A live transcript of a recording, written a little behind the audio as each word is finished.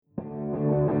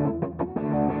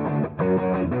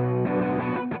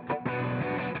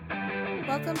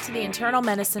Welcome to the Internal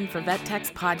Medicine for Vet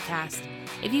Techs podcast.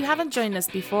 If you haven't joined us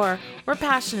before, we're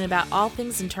passionate about all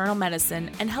things internal medicine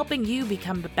and helping you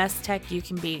become the best tech you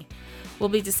can be. We'll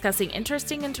be discussing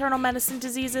interesting internal medicine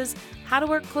diseases, how to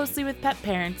work closely with pet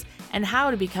parents, and how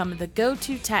to become the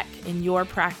go-to tech in your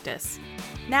practice.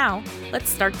 Now, let's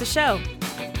start the show.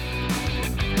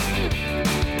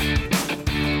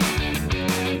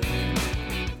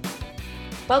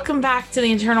 Welcome back to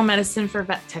the Internal Medicine for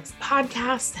Vet Techs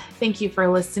podcast. Thank you for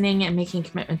listening and making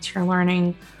commitment to your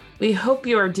learning. We hope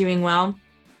you are doing well.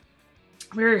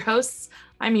 We're your hosts.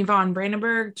 I'm Yvonne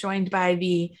Brandenburg, joined by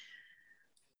the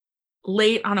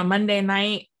late on a Monday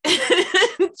night,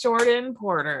 Jordan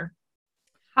Porter.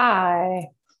 Hi,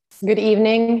 good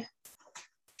evening.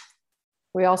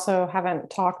 We also haven't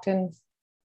talked in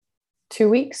 2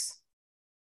 weeks.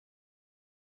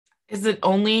 Is it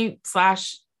only /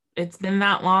 it's been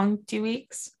that long, 2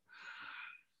 weeks?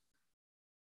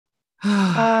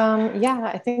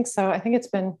 Yeah, I think so. I think it's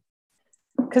been,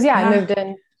 because I moved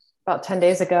in about 10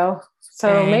 days ago. So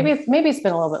Dang. maybe it's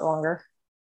been a little bit longer.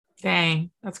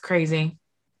 Dang, that's crazy.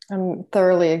 I'm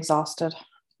thoroughly exhausted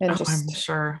and I'm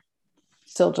sure.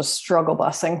 Still just struggle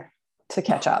busing to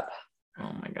catch up.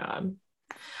 Oh my God.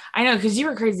 I know, because you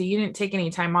were crazy. You didn't take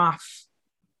any time off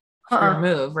for your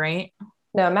move, right?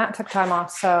 No, Matt took time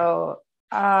off. So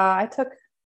I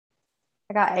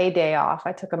got a day off.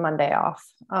 I took a Monday off.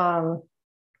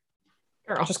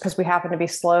 Just because we happened to be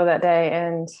slow that day.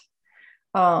 And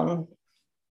I've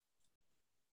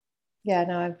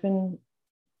been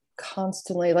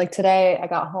constantly, like today I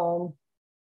got home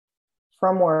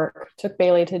from work, took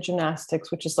Bailey to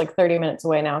gymnastics, which is like 30 minutes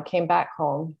away now, came back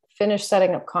home, finished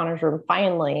setting up Connor's room,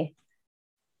 finally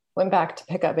went back to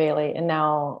pick up Bailey. And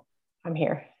now I'm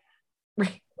here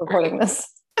recording this.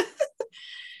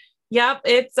 Yep,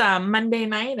 it's Monday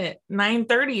night at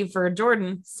 9:30 for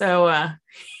Jordan. So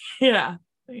yeah.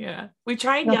 We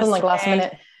tried Nothing yesterday. like last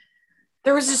minute.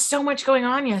 There was just so much going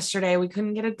on yesterday. We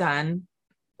couldn't get it done.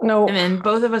 No. And then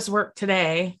both of us worked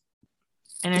today.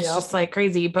 And it's just like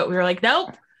crazy. But we were like,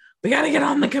 nope, we got to get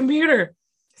on the computer.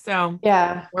 So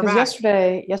yeah, because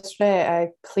yesterday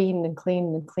I cleaned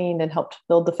and helped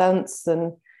build the fence.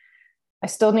 And I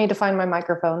still need to find my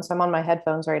microphone. So I'm on my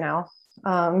headphones right now.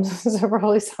 So it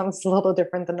probably sounds a little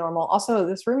different than normal. Also,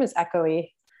 this room is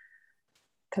echoey.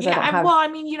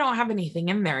 You don't have anything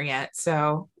in there yet.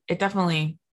 So it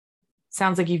definitely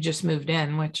sounds like you've just moved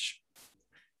in, which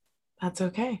that's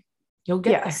okay. You'll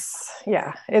get there.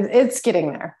 Yeah, it's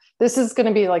getting there. This is going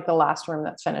to be like the last room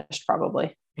that's finished,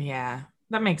 probably. Yeah,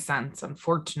 that makes sense.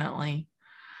 Unfortunately,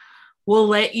 we'll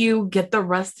let you get the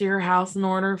rest of your house in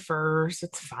order first.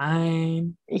 It's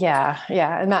fine. Yeah.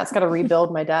 And Matt's got to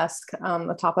rebuild my desk.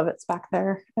 The top of it's back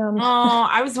there.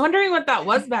 I was wondering what that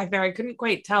was back there. I couldn't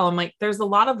quite tell. I'm like, there's a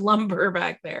lot of lumber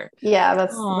back there. Yeah,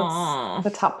 that's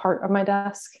the top part of my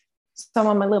desk. So I'm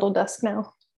on my little desk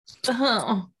now.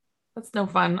 That's no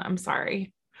fun. I'm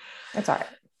sorry. It's all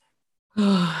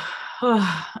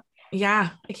right. Yeah,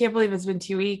 I can't believe it's been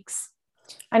 2 weeks.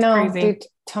 I know. Dude,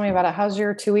 tell me about it. How's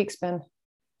your 2 weeks been?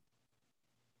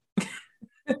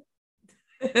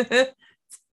 It's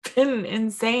been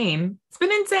insane.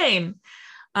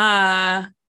 I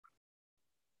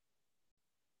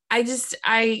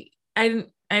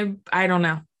don't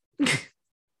know.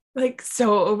 Like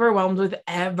so overwhelmed with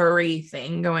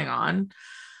everything going on.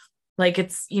 Like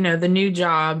it's, the new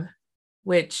job,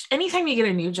 which anytime you get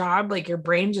a new job, like your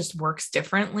brain just works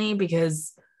differently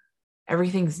because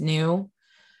everything's new.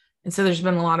 And so there's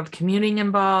been a lot of commuting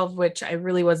involved, which I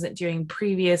really wasn't doing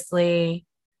previously.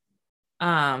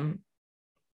 And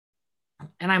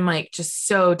I'm like just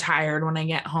so tired when I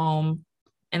get home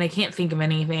and I can't think of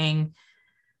anything.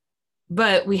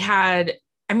 But we had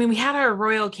our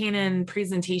Royal Canin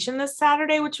presentation this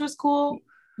Saturday, which was cool.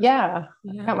 Yeah.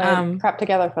 Got my crap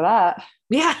together for that.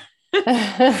 Yeah.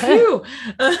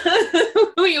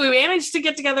 we managed to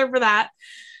get together for that.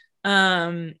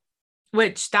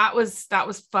 Which that was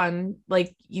fun.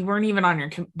 Like you weren't even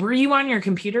were you on your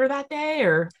computer that day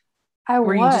or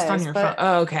were you just on your phone?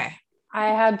 Oh, okay. I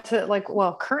had to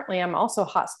currently I'm also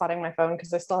hotspotting my phone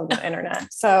because I still have no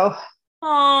internet. So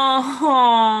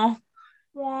I'm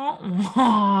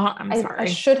sorry. I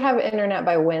should have internet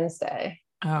by Wednesday.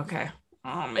 Okay.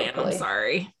 Oh man, hopefully. I'm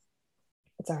sorry.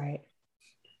 It's all right.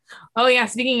 Oh yeah,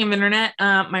 speaking of internet,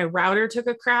 my router took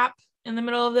a crap in the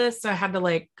middle of this, so I had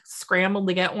to scramble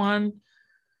to get one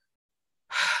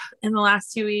in the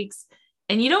last 2 weeks.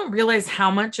 And you don't realize how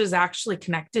much is actually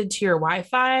connected to your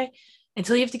Wi-Fi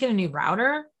until you have to get a new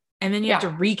router, and then you have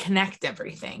to reconnect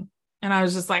everything. And I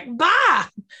was just like, bah.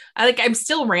 I'm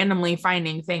still randomly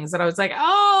finding things that I was like,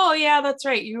 oh yeah, that's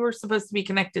right. You were supposed to be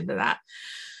connected to that.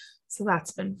 So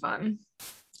that's been fun.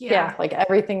 Yeah. Like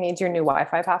everything needs your new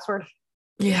Wi-Fi password.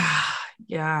 Yeah.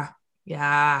 Yeah.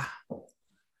 Yeah.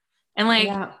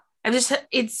 And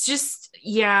it's just,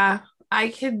 I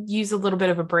could use a little bit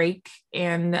of a break.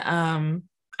 And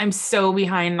I'm so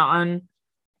behind on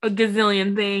a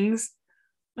gazillion things.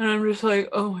 And I'm just like,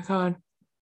 oh my God,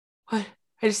 what?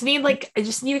 I just need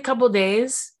a couple of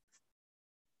days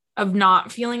of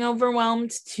not feeling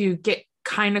overwhelmed to get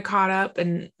kind of caught up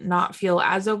and not feel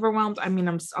as overwhelmed. I mean,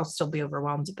 I'll still be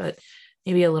overwhelmed, but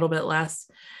maybe a little bit less.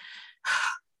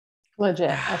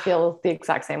 Legit. I feel the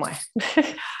exact same way.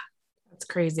 It's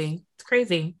crazy. It's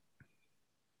crazy.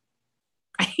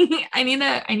 I need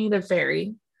a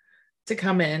fairy to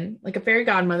come in, like a fairy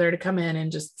godmother to come in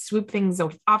and just swoop things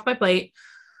off my plate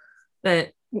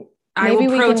that I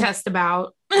will protest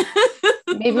about.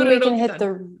 Maybe we can hit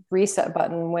the reset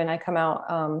button when I come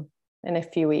out in a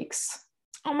few weeks.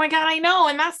 Oh my God, I know.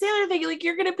 And that's the other thing. Like,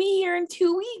 you're going to be here in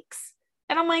 2 weeks.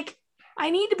 And I'm like, I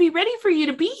need to be ready for you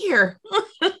to be here.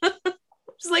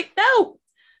 Just like, no.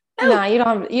 You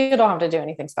don't have to do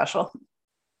anything special.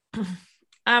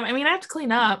 I mean, I have to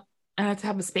clean up and I have to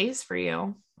have a space for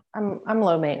you. I'm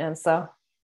low maintenance, so.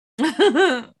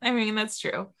 I mean, that's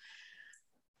true.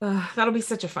 That'll be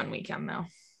such a fun weekend, though.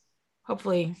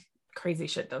 Hopefully, crazy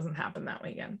shit doesn't happen that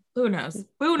weekend. Who knows?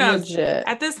 Legit.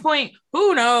 At this point,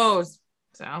 who knows?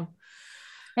 So,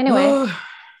 anyway,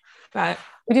 but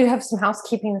we do have some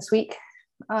housekeeping this week,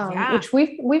 which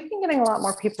we've been getting a lot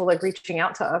more people like reaching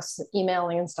out to us,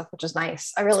 emailing and stuff, which is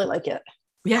nice. I really like it.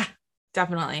 Yeah,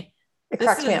 definitely. It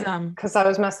cracks me up because I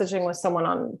was messaging with someone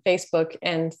on Facebook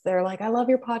and they're like, I love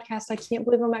your podcast. I can't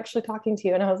believe I'm actually talking to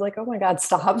you. And I was like, oh my God,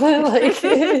 stop. Like,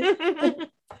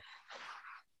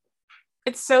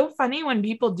 it's so funny when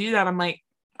people do that. I'm like,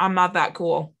 I'm not that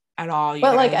cool at all.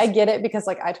 But like, I get it because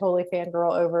like, I totally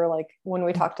fangirl over like when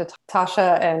we talked to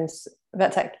Tasha and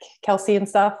Vet Tech Kelsey and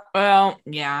stuff. Well,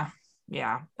 yeah,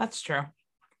 that's true.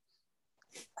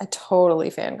 I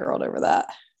totally fangirled over that.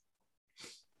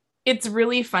 It's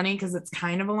really funny because it's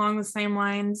kind of along the same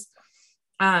lines.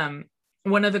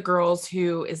 One of the girls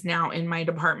who is now in my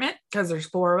department, because there's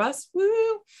 4 of us,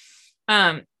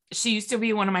 she used to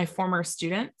be one of my former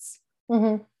students.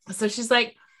 Mm-hmm. So she's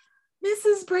like,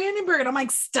 Mrs. Brandenburg. And I'm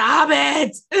like, stop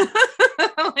it.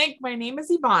 Like, my name is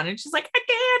Yvonne. And she's like, I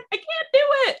can't do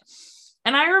it.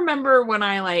 And I remember when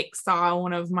I like saw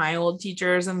one of my old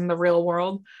teachers in the real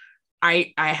world,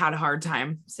 I had a hard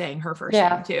time saying her first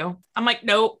name too. I'm like,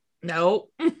 nope.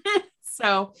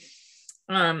 So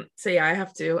yeah, I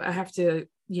have to,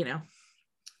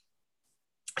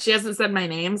 she hasn't said my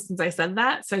name since I said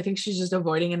that. So I think she's just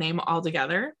avoiding a name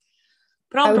altogether,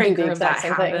 but I'll break her of that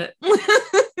habit.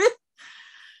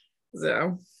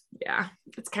 So yeah,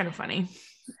 it's kind of funny.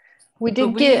 We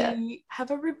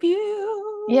have a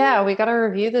review. Yeah, we got a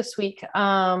review this week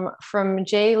from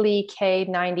J Lee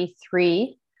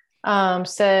K93.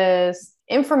 Says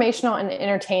informational and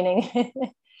entertaining.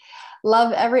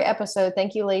 Love every episode.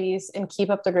 Thank you, ladies, and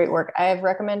keep up the great work. I have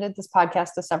recommended this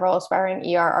podcast to several aspiring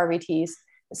ER RVTs.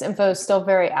 This info is still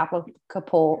very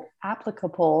applicable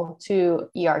to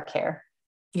ER care.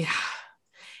 Yeah.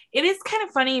 It is kind of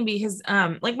funny because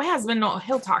like my husband,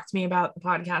 he'll talk to me about the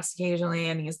podcast occasionally,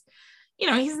 and he's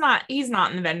not in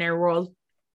the veterinary world.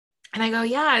 And I go,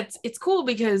 yeah, it's cool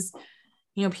because,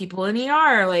 people in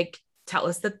ER like tell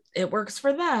us that it works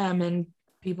for them, and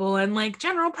people in like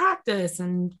general practice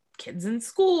and kids in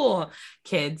school,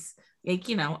 like,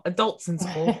 adults in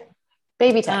school,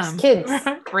 baby techs, kids,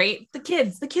 right? The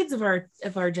kids of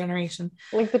our generation,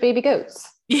 like the baby goats.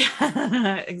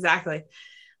 Yeah, exactly.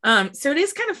 So it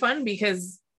is kind of fun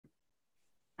because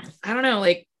I don't know,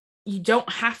 like you don't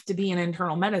have to be in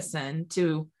internal medicine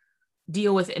to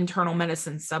deal with internal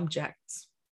medicine subjects.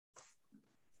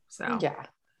 So yeah.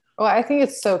 Well, I think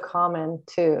it's so common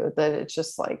too that it's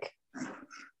just like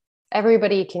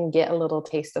everybody can get a little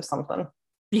taste of something.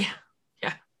 Yeah.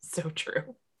 So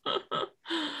true.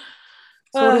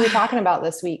 So what are we talking about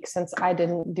this week since I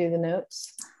didn't do the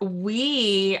notes?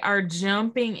 We are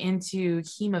jumping into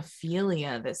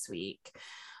hemophilia this week.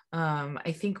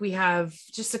 I think we have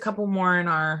just a couple more in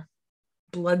our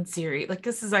blood series. Like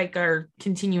this is like our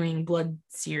continuing blood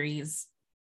series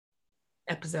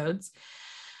episodes.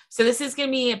 So this is going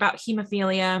to be about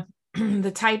hemophilia,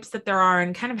 the types that there are,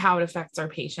 and kind of how it affects our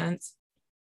patients.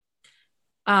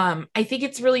 I think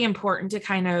it's really important to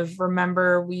kind of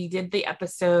remember we did the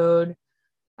episode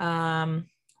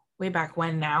way back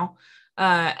when now,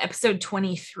 episode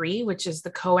 23, which is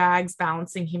the coags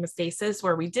balancing hemostasis,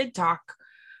 where we did talk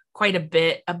quite a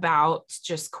bit about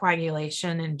just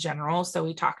coagulation in general. So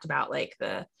we talked about like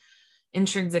the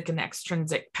intrinsic and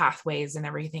extrinsic pathways and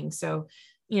everything. So,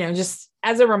 just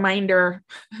as a reminder,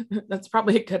 that's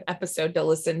probably a good episode to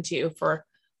listen to for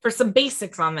some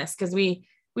basics on this, because we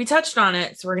touched on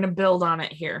it. So we're going to build on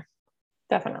it here.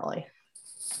 Definitely.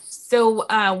 So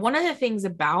one of the things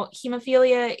about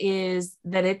hemophilia is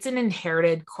that it's an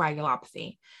inherited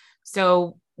coagulopathy.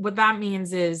 So what that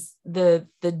means is the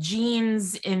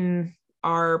genes in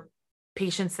our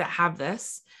patients that have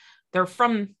this, they're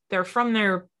from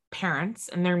their parents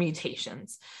and their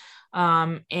mutations.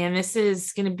 And this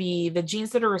is going to be the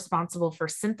genes that are responsible for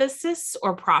synthesis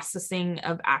or processing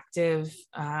of active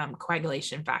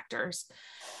coagulation factors.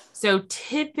 So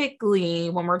typically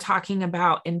when we're talking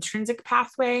about intrinsic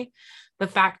pathway, the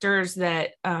factors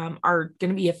that are going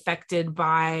to be affected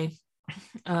by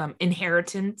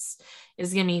inheritance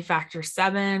is going to be factor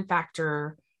 7,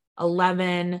 factor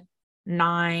 11,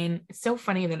 9. It's so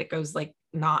funny that it goes like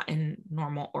not in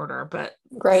normal order, but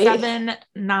Great. 7,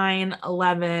 9,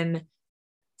 11,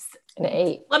 and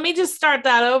 8. Let me just start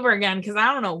that over again, because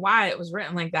I don't know why it was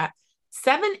written like that.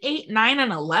 7, 8, 9,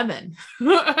 and 11.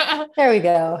 There we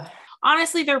go.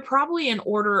 Honestly, they're probably in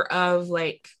order of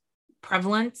like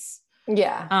prevalence.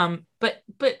 Yeah. But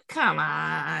come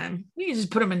on, we can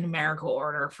just put them in numerical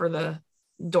order for the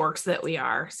dorks that we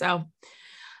are. So,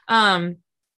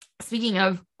 speaking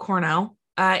of Cornell,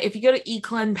 if you go to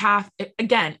eClinPath,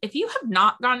 again, if you have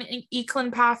not gone in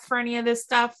eClinPath for any of this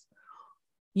stuff,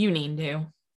 you need to.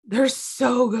 They're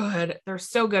so good. They're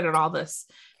so good at all this.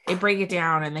 They break it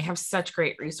down and they have such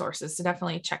great resources. So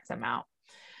definitely check them out.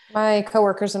 My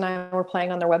coworkers and I were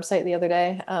playing on their website the other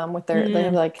day with their,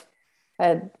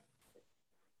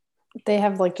 they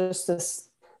have like just this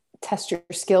test your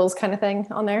skills kind of thing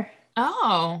on there.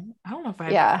 Oh, I don't know if I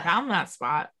found that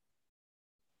spot.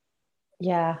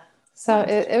 Yeah. So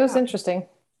it was interesting.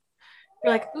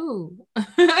 You're like, ooh.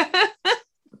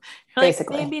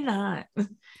 Basically. Like, maybe not.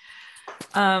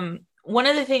 One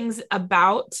of the things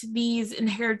about these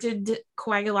inherited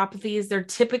coagulopathies, they're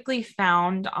typically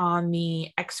found on the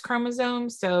X chromosome.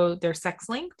 So they're sex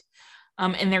linked,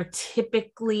 and they're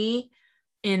typically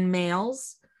in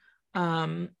males.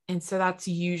 And so that's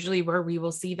usually where we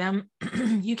will see them.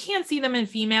 You can see them in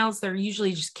females. They're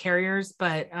usually just carriers,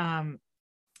 but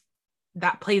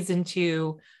that plays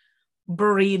into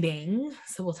breeding.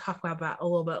 So we'll talk about that a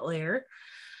little bit later.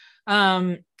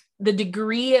 The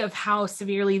degree of how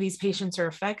severely these patients are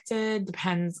affected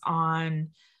depends on,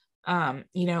 how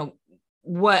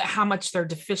much they're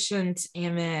deficient.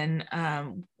 And then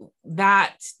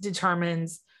that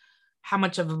determines how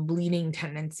much of a bleeding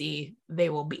tendency they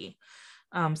will be.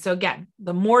 So again,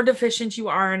 the more deficient you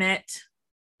are in it,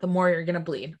 the more you're going to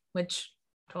bleed, which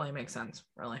totally makes sense,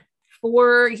 really.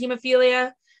 For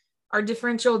hemophilia, our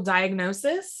differential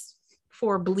diagnosis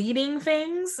for bleeding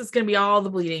things is going to be all the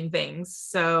bleeding things.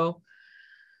 So,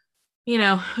 we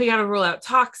got to rule out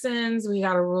toxins. We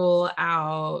got to rule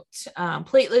out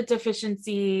platelet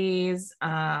deficiencies,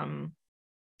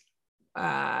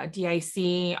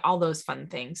 DIC, all those fun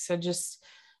things. So just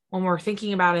when we're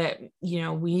thinking about it,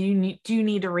 we do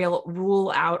need to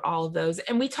rule out all of those.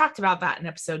 And we talked about that in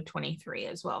episode 23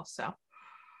 as well. So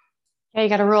yeah, you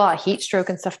got to rule out heat stroke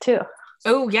and stuff too.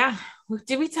 Oh yeah.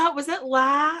 Did we talk, was it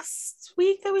last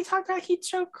week that we talked about heat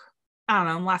stroke? I don't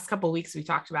know. In the last couple of weeks, we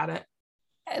talked about it.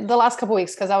 The last couple of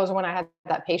weeks, because that was when I had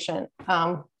that patient,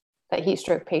 that heat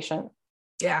stroke patient.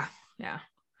 Yeah. Yeah.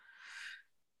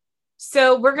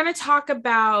 So we're going to talk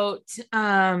about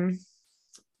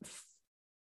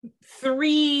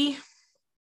three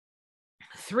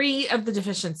of the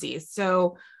deficiencies.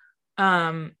 So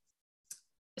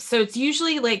it's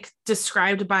usually like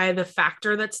described by the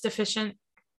factor that's deficient,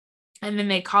 and then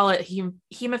they call it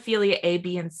hemophilia A,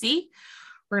 B, and C.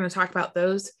 We're going to talk about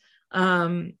those.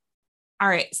 All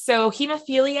right. So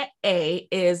hemophilia A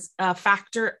is a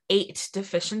factor 8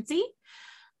 deficiency.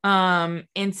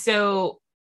 And so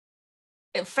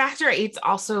factor 8 is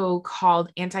also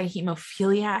called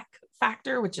anti-hemophiliac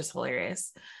factor, which is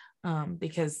hilarious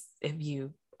because if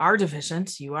you are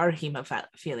deficient, you are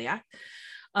hemophiliac.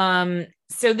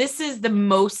 So this is the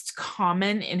most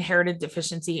common inherited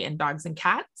deficiency in dogs and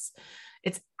cats.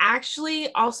 It's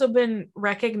actually also been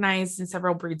recognized in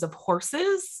several breeds of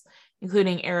horses,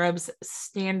 including Arabs,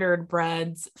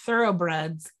 standardbreds,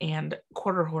 thoroughbreds, and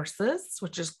quarter horses,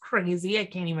 which is crazy. I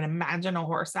can't even imagine a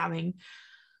horse having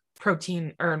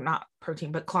protein, or not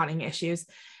protein, but clotting issues.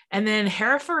 And then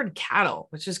Hereford cattle,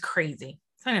 which is crazy.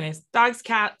 So anyways, dogs,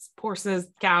 cats, horses,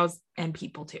 cows, and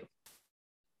people too.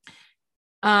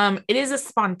 It is a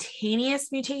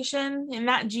spontaneous mutation in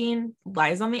that gene,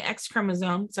 lies on the X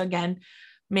chromosome. So again,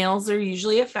 males are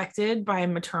usually affected by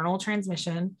maternal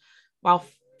transmission, while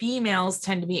females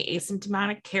tend to be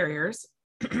asymptomatic carriers.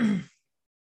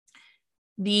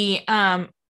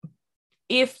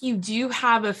 If you do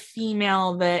have a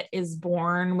female that is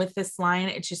born with this line,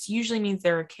 it just usually means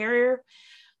they're a carrier.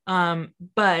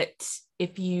 But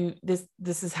if you, this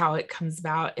is how it comes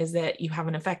about, is that you have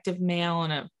an effective male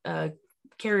and a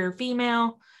carrier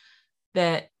female,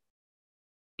 that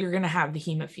you're going to have the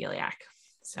hemophiliac.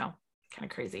 So kind of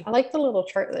crazy. I like the little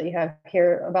chart that you have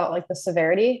here about like the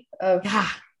severity of,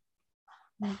 I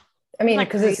mean,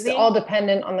 because it's all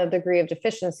dependent on the degree of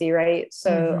deficiency, right?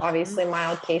 So obviously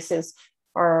mild cases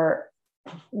are,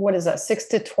 what is that, 6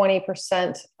 to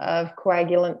 20% of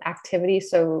coagulant activity.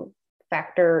 So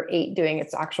factor 8 doing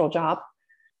its actual job.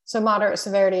 So moderate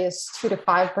severity is 2 to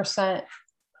 5%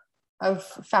 of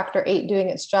factor 8 doing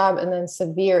its job. And then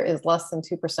severe is less than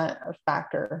 2% of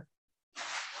factor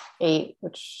 8,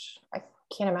 which I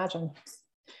can't imagine.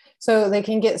 So they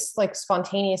can get like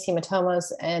spontaneous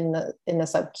hematomas in the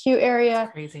subacute area,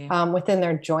 crazy. Within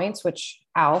their joints, which,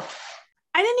 ow.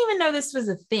 I didn't even know this was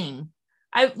a thing.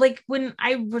 I like, when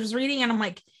I was reading and I'm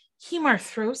like,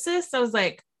 hemarthrosis, I was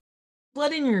like,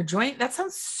 blood in your joint? That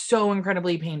sounds so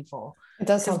incredibly painful. It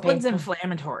does sound blood's painful.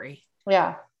 inflammatory.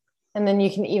 Yeah. And then you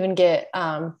can even get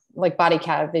like body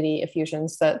cavity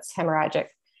effusions that's hemorrhagic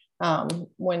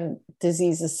when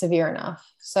disease is severe enough.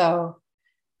 So,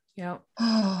 yeah.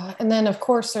 And then of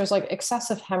course there's like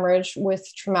excessive hemorrhage with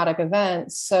traumatic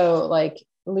events. So like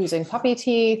losing puppy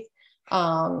teeth,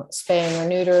 spaying or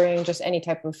neutering, just any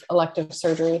type of elective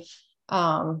surgery.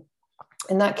 And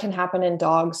that can happen in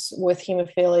dogs with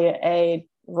hemophilia A,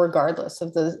 regardless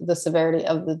of the severity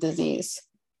of the disease.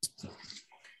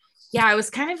 Yeah, it was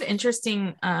kind of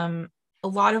interesting. A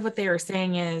lot of what they were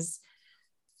saying is,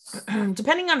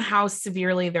 depending on how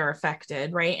severely they're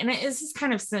affected, right? And it is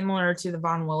kind of similar to the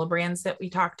von Willebrands that we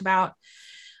talked about.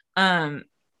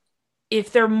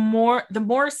 If they're the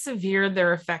more severe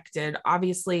they're affected,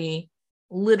 obviously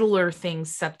littler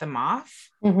things set them off.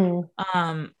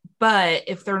 But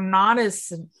if they're not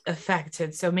as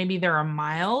affected, so maybe they're a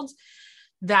mild,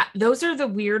 those are the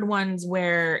weird ones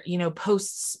where,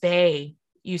 post spay,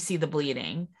 you see the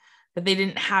bleeding, but they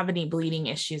didn't have any bleeding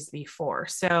issues before.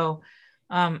 So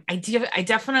I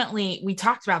definitely, we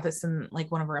talked about this in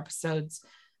like one of our episodes.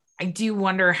 I do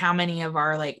wonder how many of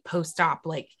our like post-op,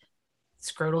 like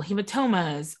scrotal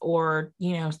hematomas or,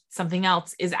 something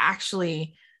else is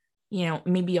actually,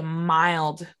 maybe a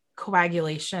mild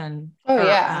coagulation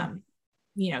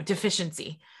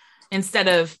deficiency, instead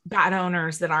of bad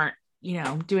owners that aren't,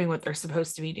 doing what they're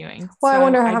supposed to be doing. Well, so I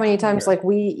wonder how many times like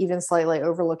we even slightly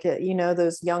overlook it,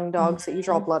 those young dogs that you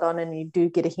draw blood on and you do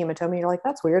get a hematoma, you're like,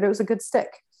 that's weird, it was a good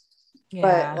stick.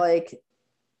 But like,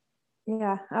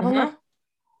 I don't know.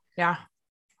 Yeah.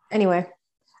 Anyway,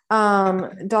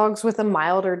 dogs with a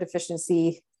milder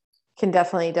deficiency can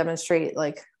definitely demonstrate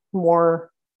like more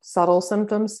subtle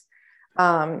symptoms.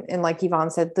 And like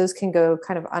Yvonne said, those can go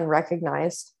kind of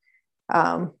unrecognized,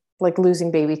 like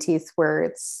losing baby teeth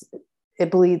where it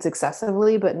bleeds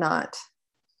excessively, but not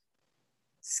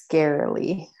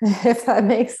scarily, if that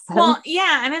makes sense. Well,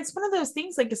 yeah. And it's one of those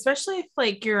things, like, especially if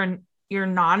like you're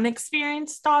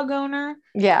non-experienced dog owner.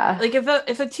 Yeah. Like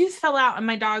if a tooth fell out and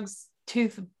my dog's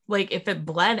tooth, like if it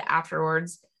bled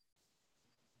afterwards,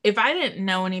 if I didn't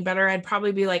know any better, I'd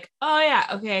probably be like, oh yeah,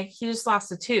 okay, he just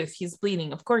lost a tooth, he's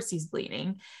bleeding, of course he's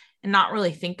bleeding, and not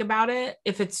really think about it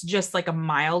if it's just like a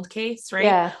mild case, right?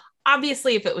 Yeah.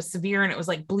 Obviously, if it was severe and it was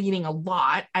like bleeding a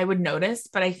lot, I would notice.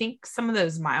 But I think some of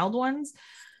those mild ones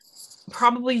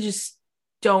probably just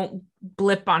don't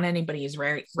blip on anybody's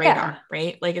radar,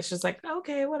 right? Like it's just like,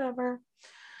 okay, whatever.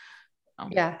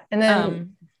 Yeah. And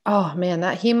then, oh man,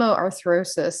 that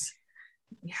hemoarthrosis.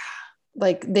 Yeah.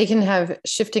 Like they can have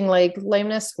shifting leg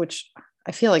lameness, which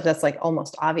I feel like that's like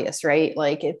almost obvious, right?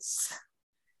 Like it's.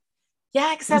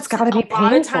 Yeah, because that's got to be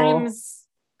painful.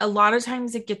 A lot of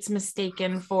times it gets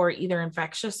mistaken for either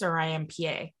infectious or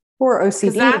IMPA. Or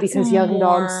OCD, because young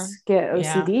dogs get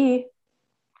OCD. Yeah.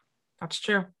 That's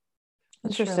true.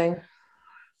 Interesting.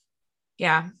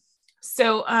 Yeah.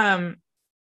 So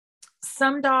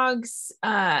some dogs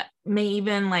may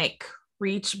even like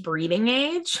reach breeding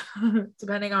age,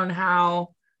 depending on how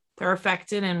they're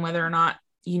affected and whether or not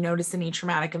you notice any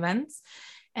traumatic events.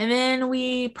 And then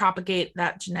we propagate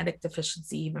that genetic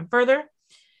deficiency even further.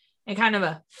 And kind of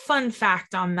a fun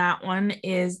fact on that one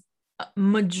is a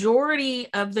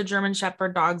majority of the German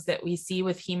Shepherd dogs that we see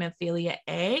with hemophilia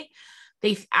A,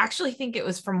 they actually think it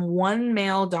was from one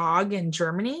male dog in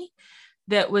Germany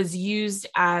that was used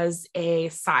as a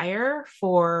sire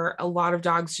for a lot of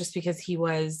dogs just because he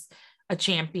was a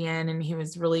champion and he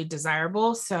was really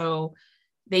desirable. So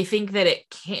they think that it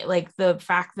can't, like the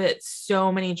fact that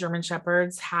so many German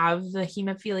Shepherds have the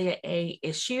hemophilia A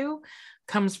issue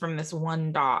comes from this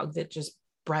one dog that just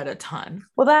bred a ton.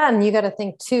 Well, then you got to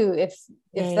think too, if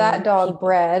that dog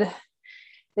bred,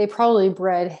 they probably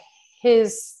bred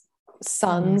his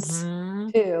sons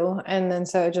too. And then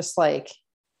so just like,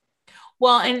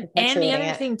 well, and the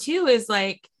other thing too is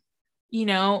like, you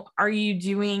know, are you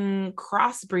doing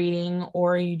crossbreeding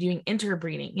or are you doing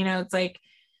interbreeding? You know, it's like,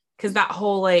 because that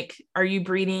whole like, are you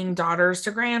breeding daughters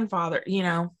to grandfather? You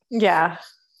know, yeah,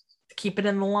 keep it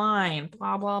in the line,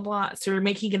 blah blah blah. So you're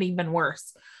making it even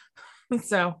worse.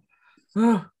 So,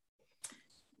 and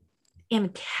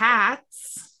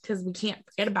cats, because we can't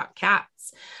forget about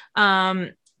cats.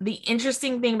 The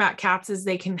interesting thing about cats is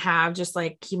they can have just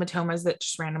like hematomas that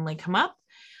just randomly come up.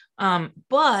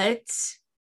 But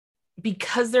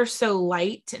because they're so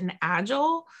light and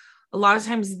agile, a lot of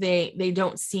times they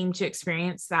don't seem to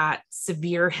experience that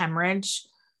severe hemorrhage,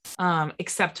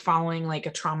 except following like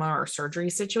a trauma or surgery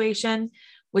situation,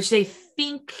 which they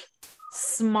think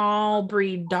small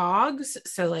breed dogs,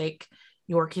 so like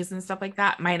Yorkies and stuff like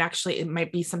that, it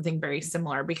might be something very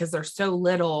similar because they're so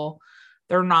little,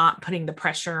 they're not putting the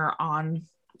pressure on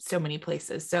so many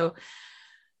places. So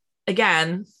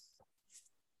again,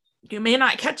 you may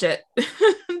not catch it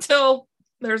until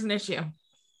there's an issue.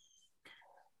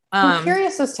 I'm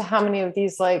curious as to how many of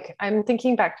these, like, I'm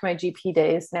thinking back to my GP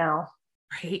days now,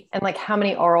 right? And like how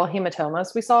many oral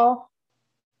hematomas we saw.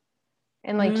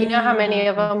 And like, you know how many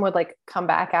of them would like come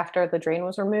back after the drain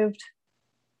was removed?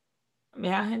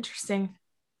 Yeah, interesting.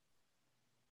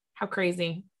 How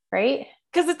crazy. Right?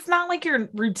 Because it's not like you're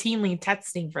routinely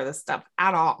testing for this stuff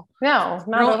at all. No,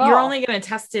 not at all. You're only going to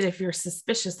test it if you're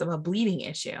suspicious of a bleeding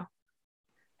issue.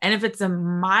 And if it's a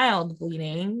mild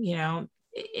bleeding, you know,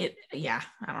 yeah,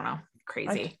 I don't know.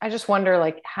 Crazy. I just wonder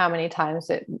like how many times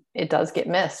it does get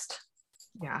missed.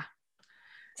 Yeah.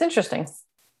 It's interesting.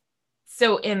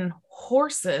 So in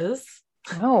horses.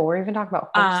 Oh, we're even talking about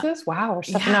horses? Wow, we're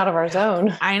stepping out of our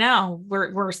zone. I know.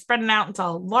 We're spreading out into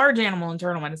large animal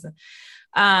internal medicine.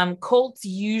 Colts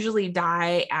usually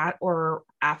die at or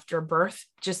after birth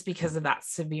just because of that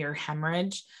severe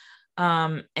hemorrhage.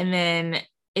 And then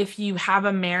if you have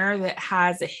a mare that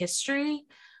has a history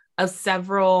of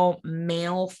several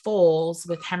male foals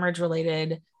with hemorrhage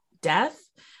related death,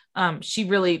 she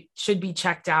really should be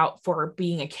checked out for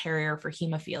being a carrier for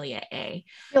hemophilia A.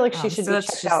 I feel like she should be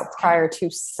checked out prior to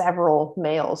several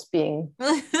males being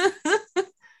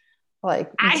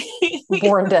like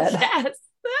born dead. Yes.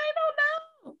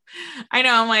 I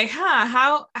know. I'm like,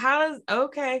 how does,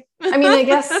 okay. I mean, I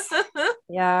guess,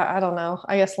 yeah, I don't know.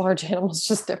 I guess large animals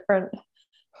just different.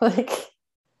 Like,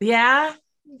 yeah.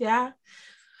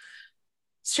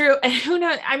 It's true. And who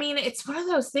knows? I mean, it's one of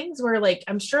those things where like,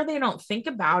 I'm sure they don't think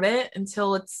about it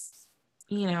until it's,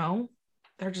 you know,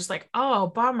 they're just like, oh,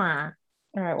 bummer.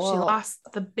 All right. Well, she lost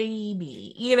the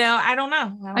baby, you know, I don't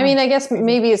know. I mean, I guess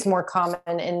maybe it's more common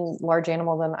in large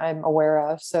animal than I'm aware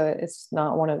of. So it's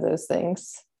not one of those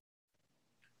things.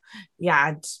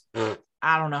 Yeah.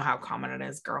 I don't know how common it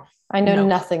is, girl. I know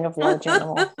nothing of large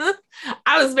animal.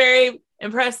 I was very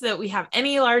impressed that we have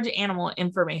any large animal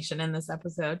information in this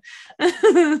episode.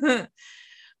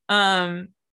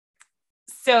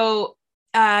 So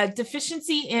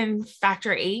deficiency in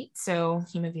factor VIII, so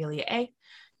hemophilia A,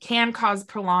 can cause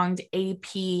prolonged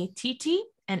APTT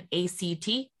and ACT,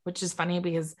 which is funny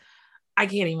because I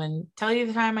can't even tell you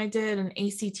the time I did an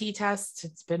ACT test.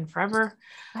 It's been forever.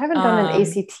 I haven't done an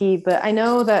ACT, but I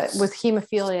know that with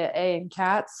hemophilia A in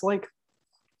cats, like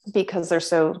because they're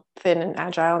so thin and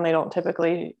agile and they don't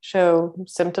typically show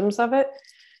symptoms of it,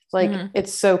 like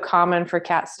it's so common for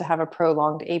cats to have a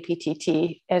prolonged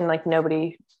APTT, and like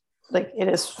nobody, like it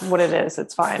is what it is.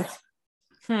 It's fine.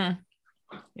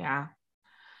 Yeah.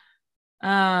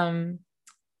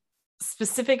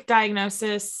 Specific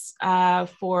diagnosis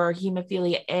for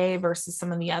hemophilia A versus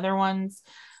some of the other ones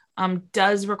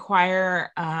does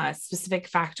require specific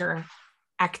factor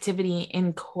activity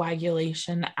in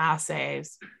coagulation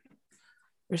assays.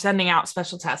 We're sending out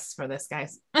special tests for this,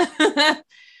 guys.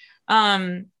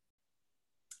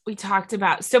 We talked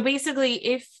about, so basically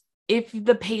if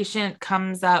the patient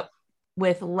comes up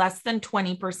with less than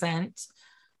 20%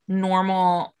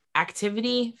 normal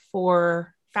activity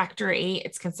for factor VIII,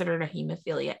 it's considered a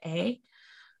hemophilia A.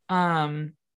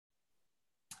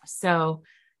 So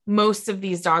most of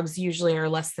these dogs usually are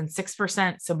less than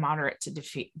 6%, so moderate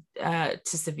to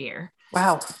severe.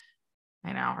 Wow.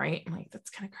 I know, right? I'm like, that's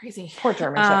kind of crazy. Poor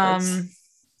German Shepherds.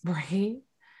 Right.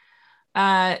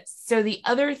 So the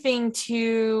other thing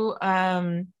too,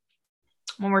 when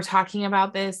we're talking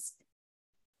about this,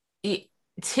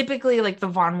 typically like the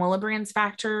von Willebrand's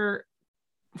factor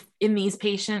in these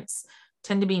patients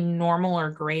tend to be normal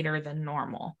or greater than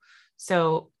normal.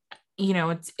 So,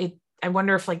 I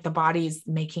wonder if like the body's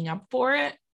making up for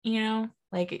it,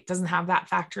 like it doesn't have that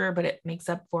factor, but it makes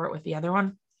up for it with the other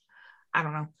one. I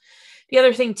don't know. The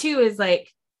other thing too is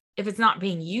like, if it's not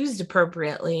being used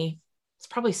appropriately, it's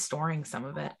probably storing some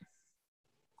of it.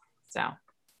 So,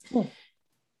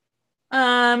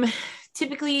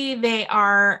 typically they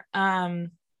are,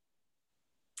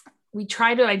 we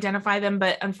try to identify them,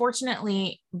 but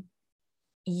unfortunately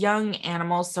young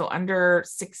animals, so under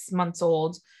 6 months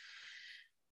old,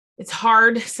 it's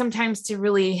hard sometimes to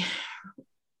really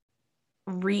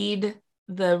read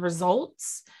the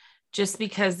results just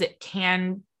because it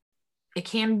can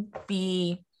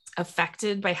be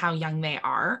affected by how young they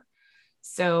are.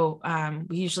 So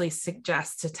we usually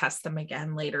suggest to test them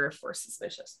again later if we're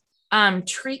suspicious.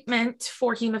 Treatment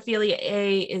for hemophilia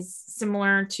A is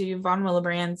similar to von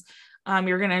Willebrand's.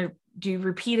 You're going to do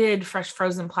repeated fresh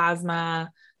frozen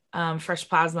plasma, fresh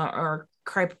plasma, or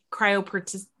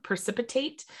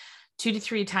cryoprecipitate 2 to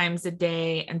 3 times a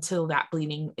day until that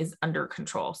bleeding is under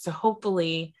control. So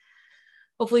hopefully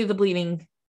the bleeding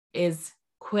is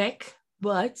quick,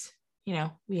 but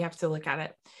we have to look at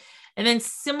it. And then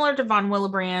similar to von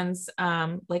Willebrand's,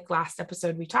 like last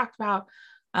episode we talked about,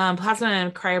 plasma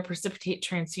and cryoprecipitate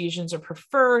transfusions are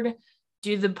preferred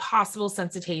due to the possible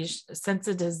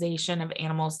sensitization of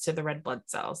animals to the red blood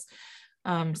cells.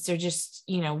 So just,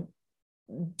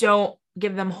 don't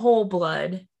give them whole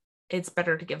blood. It's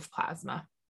better to give plasma.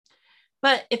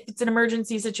 But if it's an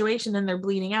emergency situation and they're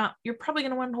bleeding out, you're probably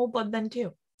going to want whole blood then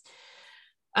too.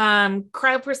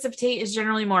 Cryoprecipitate is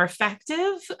generally more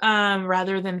effective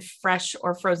rather than fresh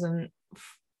frozen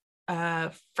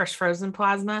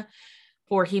plasma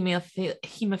for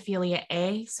hemophilia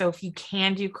A. So if you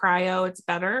can do cryo, it's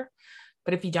better.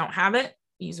 But if you don't have it,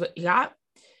 use what you got.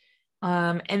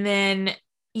 And then,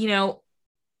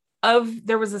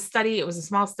 there was a study, it was a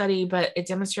small study, but it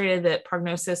demonstrated that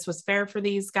prognosis was fair for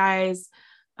these guys.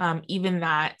 Even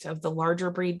that of the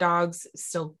larger breed dogs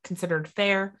still considered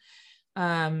fair.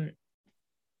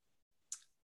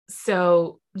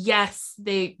 So yes,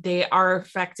 they are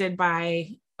affected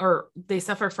by, or they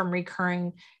suffer from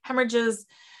recurring hemorrhages,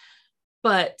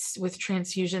 but with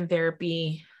transfusion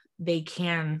therapy, they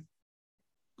can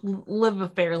live a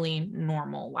fairly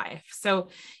normal life. So,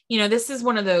 this is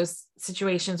one of those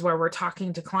situations where we're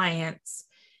talking to clients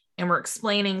and we're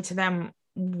explaining to them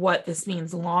what this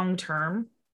means long-term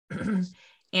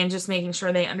and just making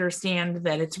sure they understand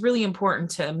that it's really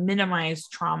important to minimize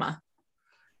trauma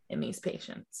in these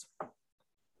patients.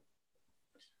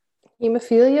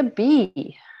 Hemophilia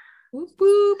B. Whoop,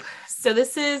 whoop. So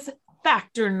this is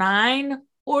factor 9,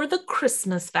 or the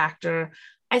Christmas factor.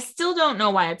 I still don't know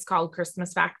why it's called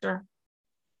Christmas factor.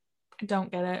 I don't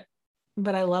get it,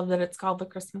 but I love that it's called the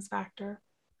Christmas factor.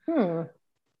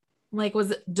 Like,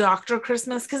 was it Dr.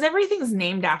 Christmas? Because everything's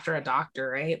named after a doctor,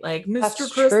 right? Like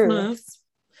Mr. Christmas.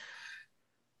 True.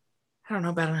 I don't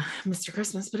know about Mr.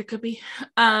 Christmas, but it could be.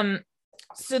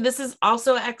 So this is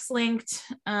also X-linked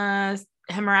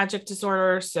hemorrhagic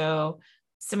disorder. So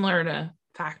similar to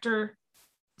factor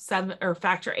 7 or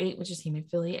factor 8, which is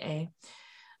hemophilia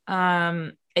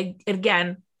A. It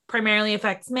again primarily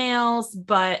affects males,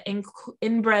 but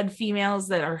inbred females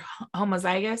that are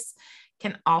homozygous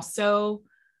can also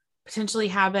potentially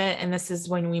have it. And this is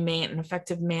when we mate an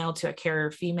effective male to a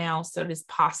carrier female. So it is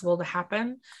possible to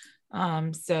happen.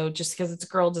 So just because it's a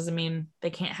girl doesn't mean they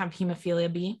can't have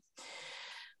hemophilia B.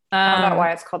 Found out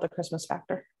why it's called the Christmas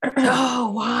factor.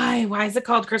 Oh, why? Why is it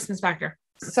called Christmas factor?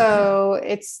 So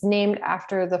it's named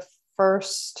after the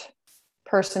first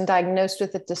person diagnosed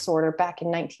with the disorder back in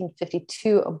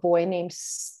 1952, a boy named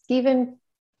Stephen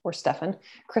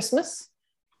Christmas.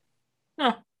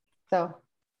 Oh. So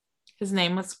his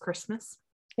name was Christmas.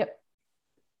 Yep.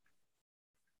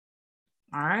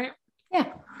 All right.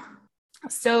 Yeah.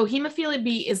 So hemophilia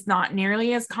B is not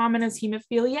nearly as common as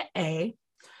hemophilia A,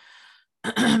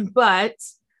 but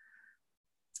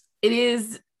it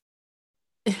is.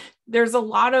 There's a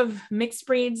lot of mixed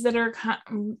breeds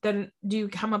that do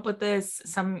come up with this.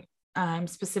 Some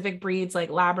specific breeds like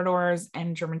Labradors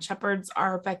and German Shepherds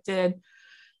are affected.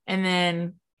 And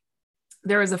then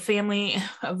there is a family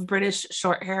of British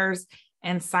Shorthairs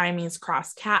and Siamese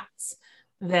cross cats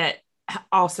that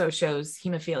also shows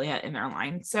hemophilia in their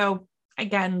line. So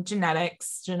again, genetic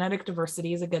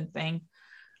diversity is a good thing.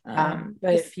 But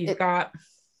if you've got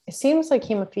it seems like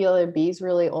hemophilia B is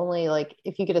really only like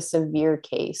if you get a severe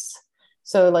case.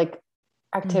 So like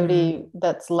activity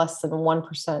that's less than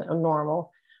 1% of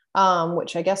normal,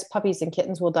 which I guess puppies and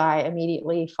kittens will die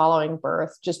immediately following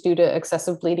birth just due to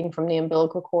excessive bleeding from the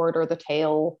umbilical cord or the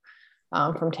tail,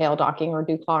 from tail docking or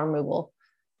dew claw removal.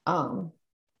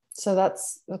 So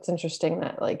that's interesting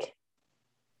that like,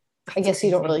 That's I guess crazy.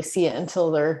 you don't really see it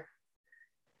until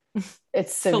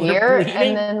it's Till they're severe. bleeding.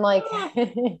 And then like,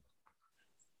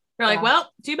 You're like, Yeah.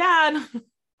 well, too bad.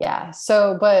 yeah.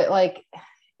 So, but like,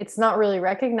 it's not really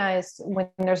recognized when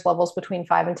there's levels between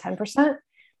 5 and 10%.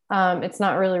 It's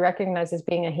not really recognized as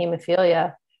being a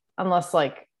hemophilia unless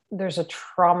like there's a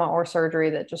trauma or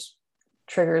surgery that just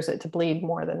triggers it to bleed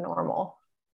more than normal.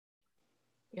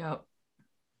 Yep.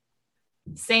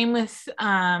 Same with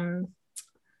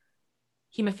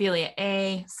hemophilia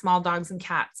A. Small dogs and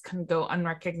cats can go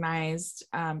unrecognized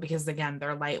because, again,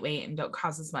 they're lightweight and don't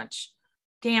cause as much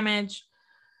damage.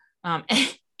 And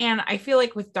I feel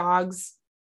like with dogs,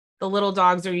 the little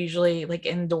dogs are usually like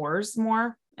indoors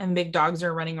more, and big dogs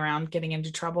are running around getting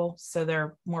into trouble. So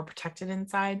they're more protected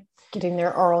inside. Getting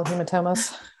their oral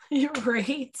hematomas. You're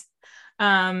right.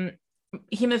 Hemophilia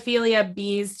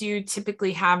Bs do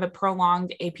typically have a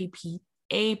prolonged APTT.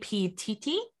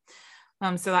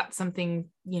 So that's something,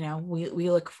 we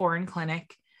look for in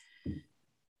clinic.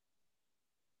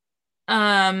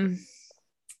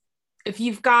 If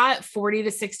you've got 40 to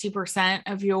 60%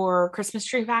 of your Christmas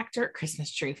tree factor,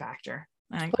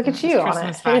 Look at you on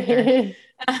it.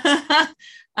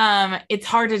 It's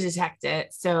hard to detect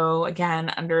it. So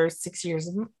again, under 6 years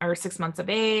or 6 months of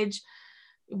age,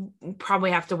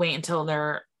 probably have to wait until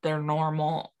they're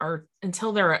normal or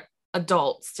until they're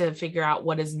adults to figure out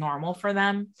what is normal for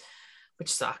them,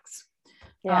 which sucks.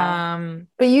 Yeah.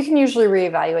 But you can usually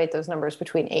reevaluate those numbers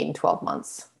between 8 and 12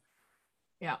 months.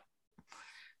 Yeah.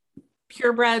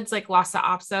 Purebreds like Lhasa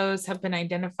Apsos have been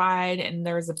identified, and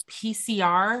there's a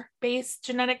PCR based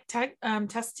genetic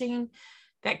testing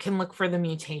that can look for the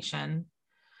mutation.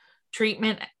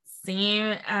 Treatment,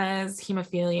 same as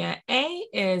hemophilia A,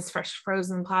 is fresh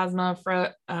frozen plasma,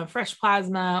 fresh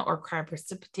plasma, or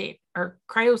cryoprecipitate or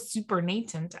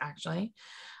cryosupernatant actually,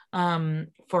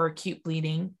 for acute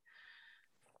bleeding.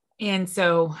 And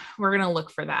so we're going to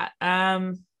look for that.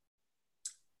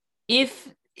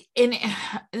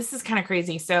 This is kind of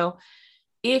crazy. So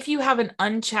if you have an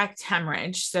unchecked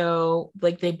hemorrhage, so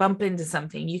like they bump into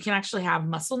something, you can actually have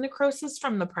muscle necrosis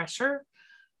from the pressure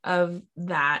of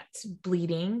that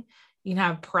bleeding. You can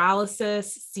have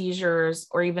paralysis, seizures,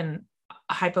 or even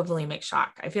a hypovolemic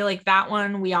shock. I feel like that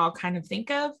one we all kind of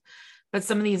think of, but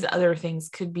some of these other things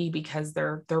could be because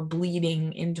they're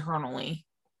bleeding internally.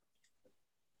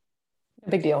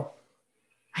 Big deal.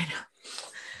 I know.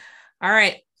 All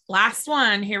right. Last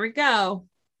one. Here we go.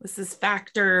 This is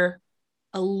factor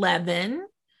 11.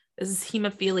 This is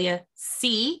hemophilia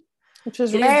C, which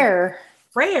is rare.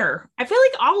 Rare. I feel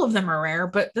like all of them are rare,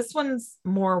 but this one's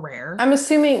more rare. I'm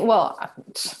assuming, well,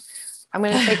 I'm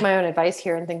going to take my own advice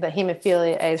here and think that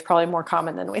hemophilia A is probably more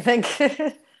common than we think.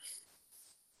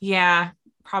 Yeah,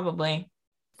 probably.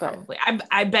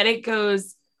 I bet it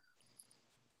goes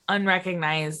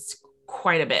unrecognized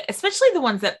quite a bit, especially the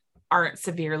ones that aren't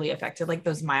severely affected, like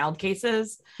those mild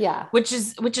cases. Yeah. Which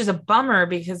is a bummer,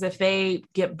 because if they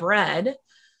get bred,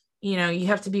 you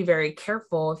have to be very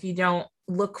careful. If you don't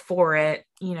look for it,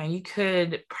 you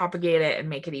could propagate it and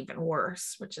make it even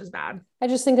worse, which is bad. I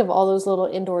just think of all those little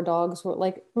indoor dogs,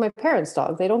 like my parents'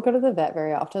 dog. They don't go to the vet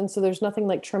very often, so there's nothing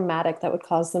like traumatic that would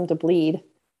cause them to bleed.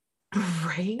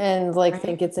 Right. And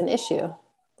think it's an issue.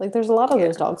 Like there's a lot of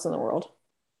those dogs in the world.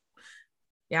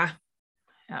 Yeah.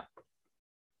 Yeah.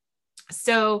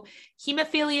 So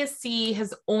hemophilia C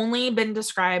has only been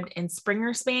described in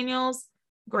Springer Spaniels,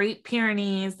 Great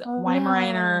Pyrenees,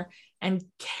 Weimaraner, and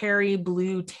Kerry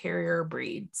Blue Terrier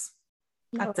breeds.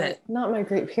 That's it. Not my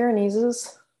Great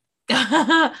Pyrenees.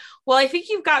 Well, I think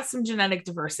you've got some genetic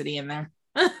diversity in there.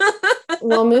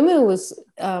 Well, Mumu was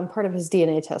part of his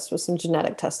DNA test with some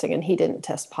genetic testing, and he didn't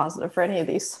test positive for any of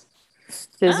these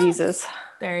diseases.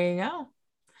 There you go.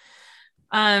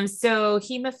 So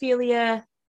hemophilia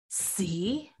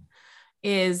C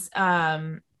is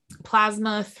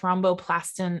plasma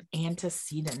thromboplastin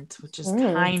antecedent, which is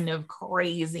kind of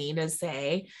crazy to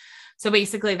say. So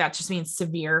basically that just means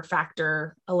severe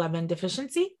factor 11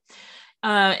 deficiency.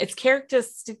 It's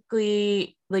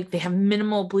characteristically like they have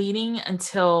minimal bleeding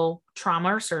until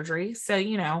trauma or surgery. So,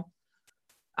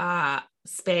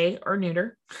 spay or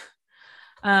neuter.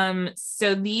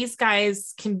 So these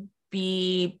guys can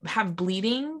have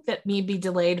bleeding that may be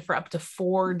delayed for up to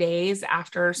 4 days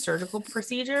after a surgical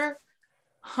procedure.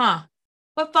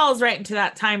 What What falls right into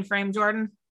that time frame,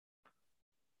 Jordan?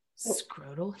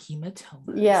 Scrotal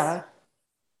hematomas. Yeah.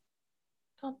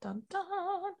 Dun, dun, dun.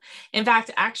 In fact,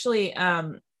 actually,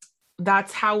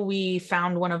 that's how we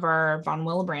found one of our von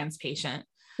Willebrand's patient.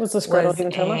 Was the scrotal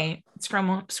hematoma?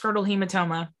 Scrotal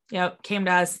hematoma. Yep, came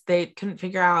to us. They couldn't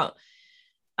figure out.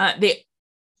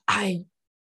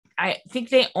 I think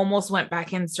they almost went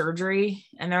back in surgery,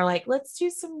 and they're like, let's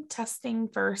do some testing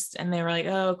first. And they were like,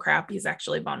 oh crap, he's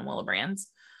actually von Willebrand's.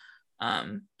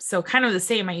 So kind of the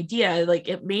same idea. Like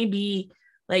it may be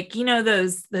like,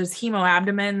 those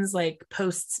hemoabdomens like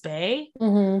post spay,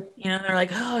 they're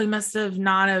like, oh, he must have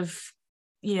not have,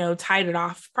 tied it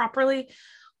off properly.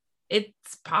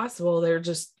 It's possible they're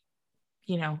just,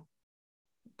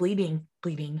 bleeding.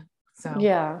 So,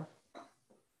 yeah.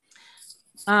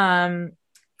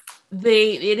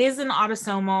 It is an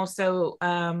autosomal, so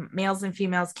males and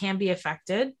females can be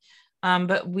affected,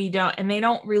 but they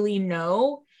don't really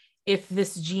know if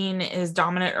this gene is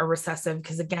dominant or recessive,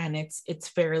 because again, it's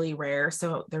fairly rare,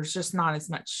 so there's just not as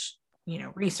much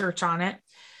research on it.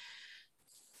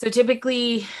 So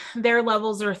typically their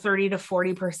levels are 30 to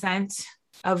 40%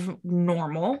 of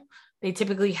normal. They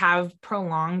typically have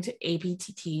prolonged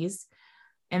APTTs,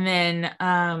 and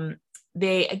then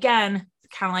they, again,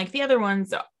 kind of like the other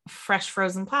ones, fresh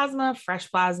frozen plasma, fresh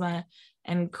plasma,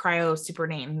 and cryo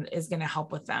supernatant is going to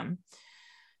help with them.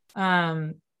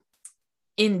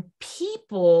 In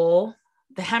people,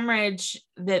 the hemorrhage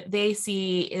that they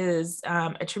see is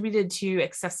attributed to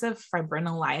excessive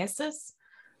fibrinolysis.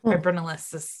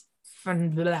 Fibrinolysis. I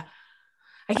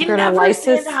can never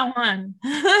say that one.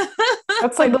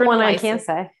 That's like the one I can't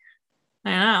say.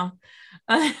 I know.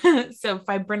 So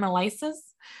fibrinolysis.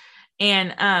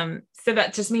 And so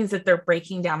that just means that they're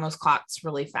breaking down those clots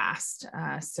really fast.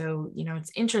 So,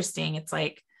 it's interesting. It's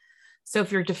like, so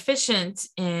if you're deficient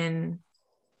in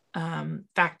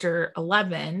factor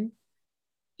 11,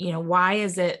 why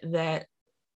is it that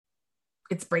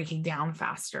it's breaking down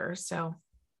faster? So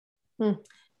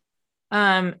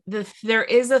there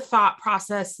is a thought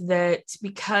process that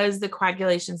because the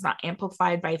coagulation is not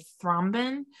amplified by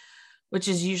thrombin, which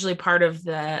is usually part of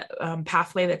the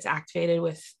pathway that's activated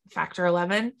with factor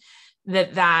 11,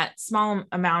 that small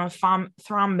amount of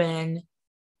thrombin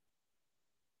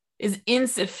is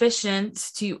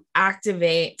insufficient to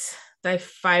activate the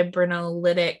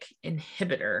fibrinolytic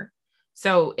inhibitor.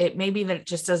 So it may be that it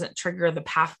just doesn't trigger the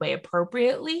pathway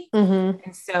appropriately. And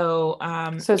so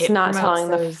it's not telling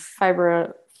the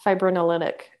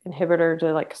fibrinolytic inhibitor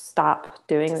to like stop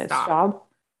doing its job.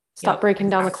 Stop breaking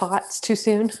down the clots too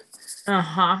soon.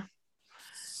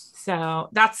 So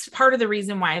that's part of the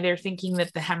reason why they're thinking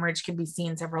that the hemorrhage can be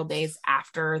seen several days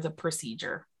after the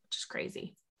procedure, which is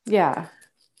crazy. Yeah.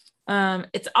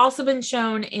 It's also been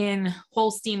shown in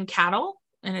Holstein cattle,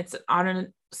 and it's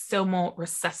autosomal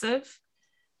recessive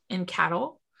in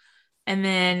cattle. And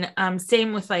then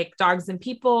same with like dogs and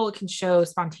people, it can show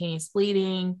spontaneous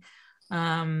bleeding,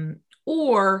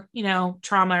 or,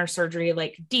 trauma or surgery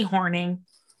like dehorning.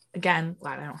 Again,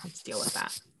 glad I don't have to deal with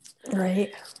that.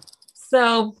 Right.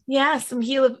 So yeah, some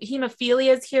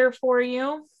hemophilia is here for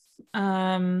you.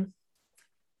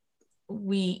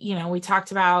 We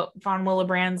talked about von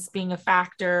Willebrand's being a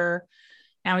factor.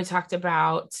 Now we talked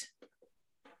about,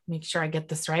 make sure I get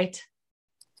this right,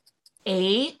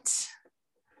 8,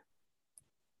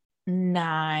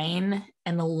 9,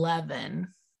 and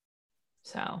 11.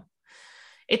 So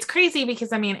it's crazy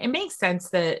because, it makes sense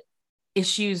that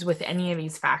issues with any of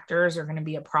these factors are going to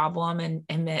be a problem,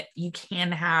 and that you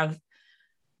can have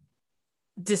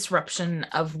disruption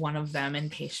of one of them in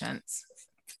patients.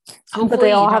 Hopefully but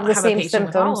they all have the same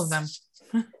symptoms. All of them.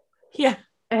 Yeah.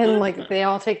 And like they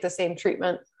all take the same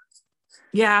treatment.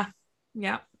 Yeah.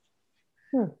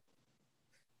 So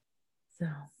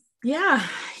yeah,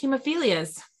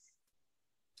 hemophilias.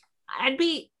 It'd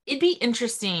be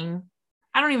interesting.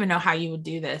 I don't even know how you would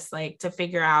do this, like to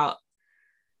figure out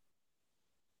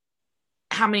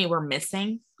how many we're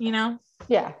missing,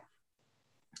 Yeah.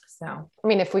 So,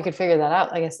 if we could figure that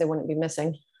out, I guess they wouldn't be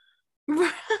missing.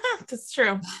 That's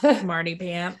true. Smarty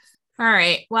pants. All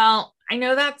right. Well, I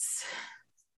know that's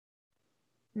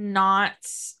not,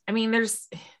 there's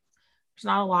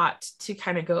not a lot to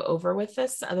kind of go over with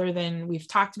this other than we've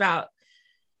talked about,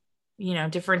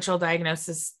 differential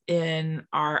diagnosis in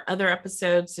our other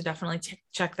episodes. So definitely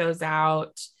check those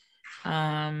out.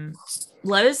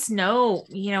 Let us know,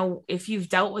 if you've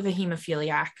dealt with a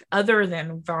hemophiliac other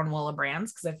than von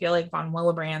Willebrand's, because I feel like von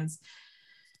Willebrand's,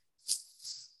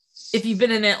 if you've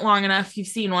been in it long enough, you've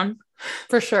seen one.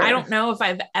 For sure. I don't know if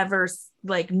I've ever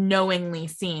like knowingly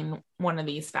seen one of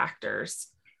these factors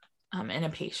in a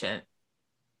patient.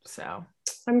 So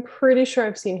I'm pretty sure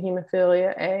I've seen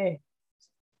hemophilia A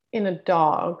in a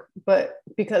dog, but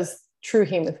because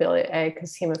hemophilia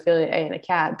A in a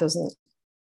cat doesn't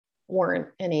warrant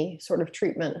any sort of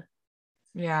treatment.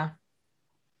 Yeah.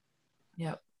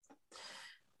 Yep.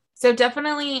 So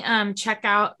definitely check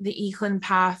out the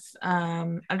eClinPath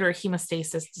under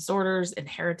hemostasis disorders,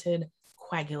 inherited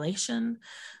coagulation.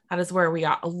 That is where we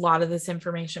got a lot of this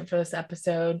information for this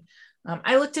episode.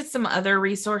 I looked at some other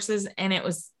resources and it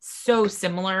was so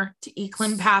similar to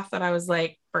eClinPath that I was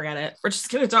like, forget it. We're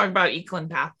just going to talk about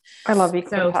eClinPath. I love eClinPath.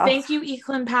 So thank you,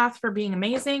 eClinPath, for being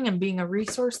amazing and being a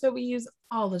resource that we use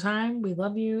all the time. We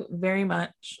love you very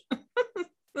much.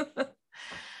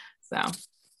 So,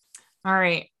 all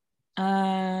right.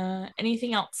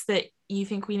 Anything else that you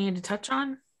think we need to touch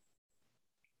on?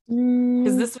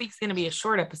 Because this week's going to be a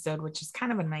short episode, which is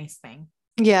kind of a nice thing.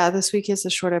 Yeah, this week is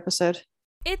a short episode.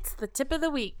 It's the tip of the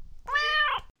week.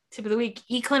 Tip of the week,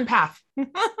 eClinPath.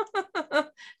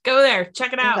 Go there,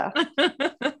 check it out.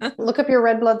 Look up your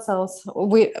red blood cells.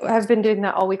 We have been doing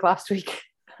that all week last week.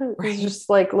 Right. Just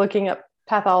like looking up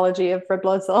pathology of red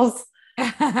blood cells.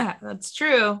 That's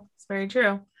true. It's very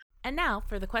true. And now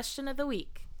for the question of the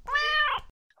week.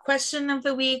 Question of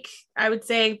the week, I would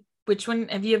say, which one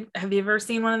have you ever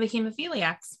seen one of the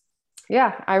hemophiliacs?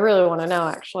 Yeah, I really want to know,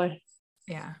 actually.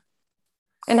 Yeah.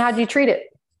 And how'd you treat it?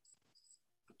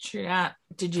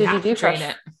 Did you have to treat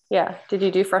it? Yeah. Did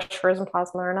you do fresh frozen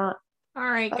plasma or not? All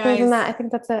right, guys. Other than that, I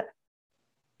think that's it.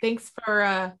 Thanks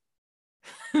for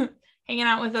hanging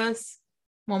out with us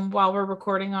while we're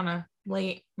recording on a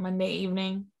late Monday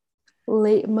evening.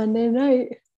 Late Monday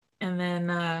night. And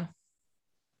then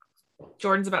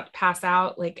Jordan's about to pass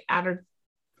out, like at her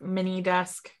mini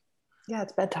desk. Yeah,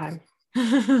 it's bedtime.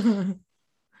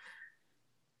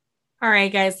 All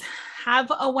right, guys,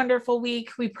 have a wonderful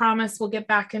week. We promise we'll get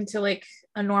back into like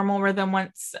a normal rhythm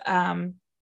once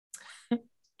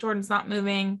Jordan's not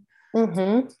moving.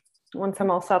 Mm-hmm. Once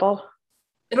I'm all settled.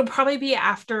 It'll probably be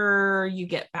after you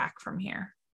get back from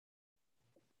here,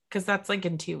 because that's like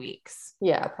in 2 weeks.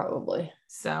 Yeah, probably.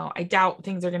 So I doubt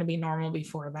things are going to be normal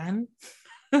before then.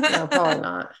 No, probably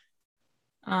not.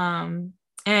 And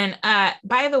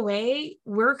by the way,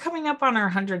 we're coming up on our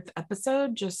 100th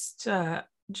episode. Just a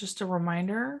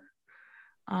reminder.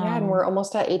 Yeah, and we're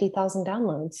almost at 80,000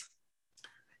 downloads.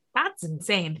 That's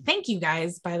insane. Thank you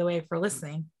guys, by the way, for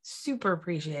listening. Super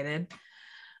appreciated.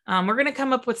 We're going to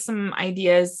come up with some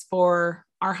ideas for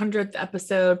our 100th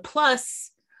episode,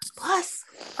 plus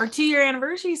our 2-year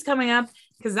anniversary is coming up,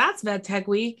 because that's Vet Tech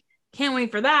Week. Can't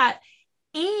wait for that.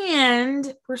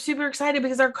 And we're super excited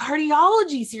because our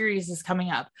cardiology series is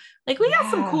coming up. Like, we got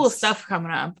some cool stuff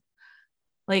coming up.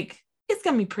 Like, it's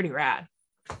going to be pretty rad.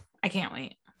 I can't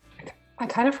wait. I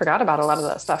kind of forgot about a lot of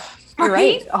that stuff. You're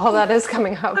right. All that is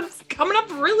coming up. It's coming up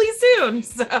really soon.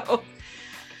 So,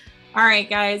 all right,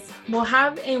 guys, we'll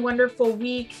have a wonderful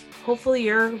week. Hopefully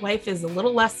your life is a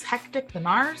little less hectic than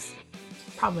ours.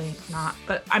 Probably not,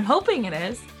 but I'm hoping it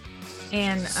is.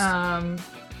 And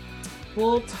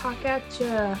we'll talk at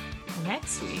you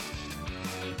next week.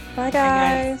 Bye,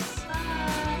 guys. Bye.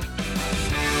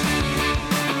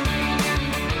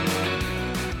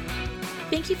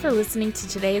 Thank you for listening to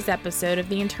today's episode of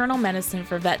the Internal Medicine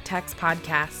for Vet Techs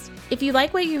podcast. If you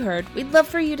like what you heard, we'd love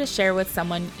for you to share with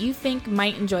someone you think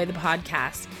might enjoy the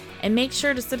podcast, and make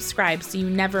sure to subscribe so you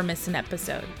never miss an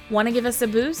episode. Want to give us a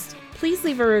boost? Please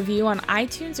leave a review on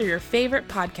iTunes or your favorite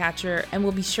podcatcher, and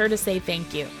we'll be sure to say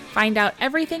thank you. Find out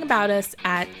everything about us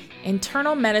at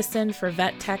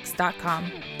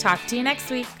internalmedicineforvettechs.com. Talk to you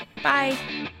next week. Bye.